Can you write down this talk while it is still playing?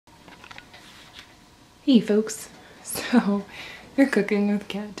Hey folks, so we're cooking with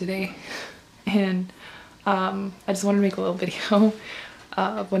Kat today, and I just wanted to make a little video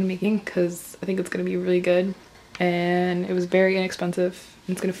of what I'm making because I think it's gonna be really good, and it was very inexpensive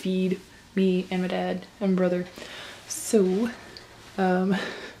and it's gonna feed me and my dad and brother. So I'm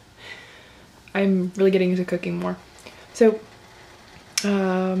really getting into cooking more. So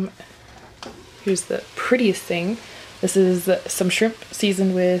here's the prettiest thing. This is some shrimp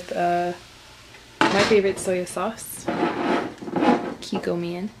seasoned with my favorite soy sauce, Kiko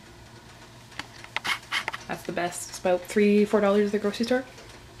Man. That's the best. It's about $3–4 at the grocery store.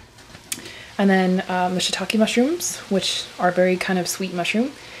 And then the shiitake mushrooms, which are very kind of sweet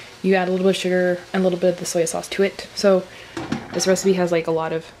mushroom. You add a little bit of sugar and a little bit of the soy sauce to it. So this recipe has like a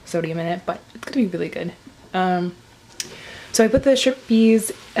lot of sodium in it, but it's gonna be really good. So I put the shrimp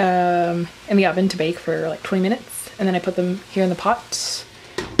peas in the oven to bake for like 20 minutes, and then I put them here in the pot.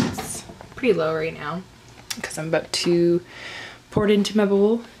 It's pretty low right now because I'm about to pour it into my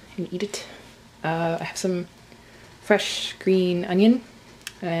bowl and eat it. I have some fresh green onion,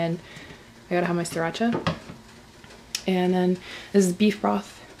 and I gotta have my sriracha. And then this is beef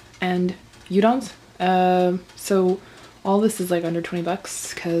broth and udons. So all this is like under 20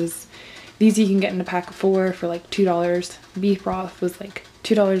 bucks because these you can get in a pack of 4 for like $2. Beef broth was like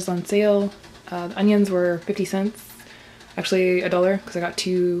 $2 on sale. The onions were 50 cents. Actually $1 because I got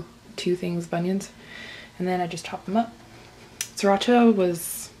two things of onions. And then I just chopped them up. Sriracha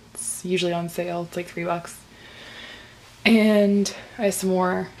was usually on sale. It's like $3. And I have some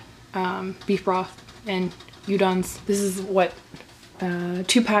more beef broth and udons. This is what 2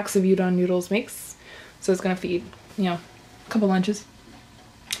 packs of udon noodles makes. So it's gonna feed, you know, a couple lunches.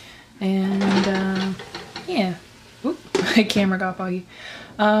 And yeah, oop, my camera got foggy.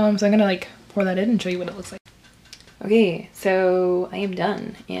 So I'm gonna like pour that in and show you what it looks like. Okay, so I am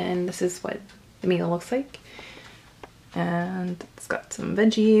done, and this is what the meal looks like. And it's got some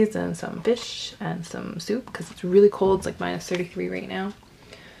veggies and some fish and some soup because it's really cold. It's like -33 right now.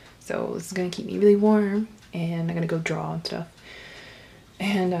 So this is gonna keep me really warm, and I'm gonna go draw and stuff.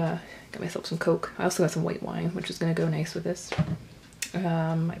 And got myself some Coke. I also got some white wine, which is gonna go nice with this.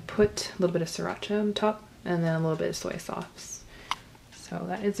 I put a little bit of sriracha on top and then a little bit of soy sauce. So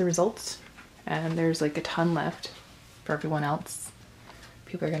that is the results. And there's like a ton left for everyone else.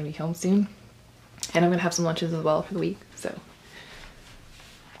 People are gonna be home soon. And I'm gonna have some lunches as well for the week, so.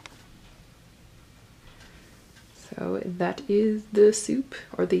 So that is the soup,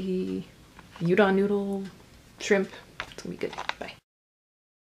 or the udon noodle shrimp. It's gonna be good. Bye.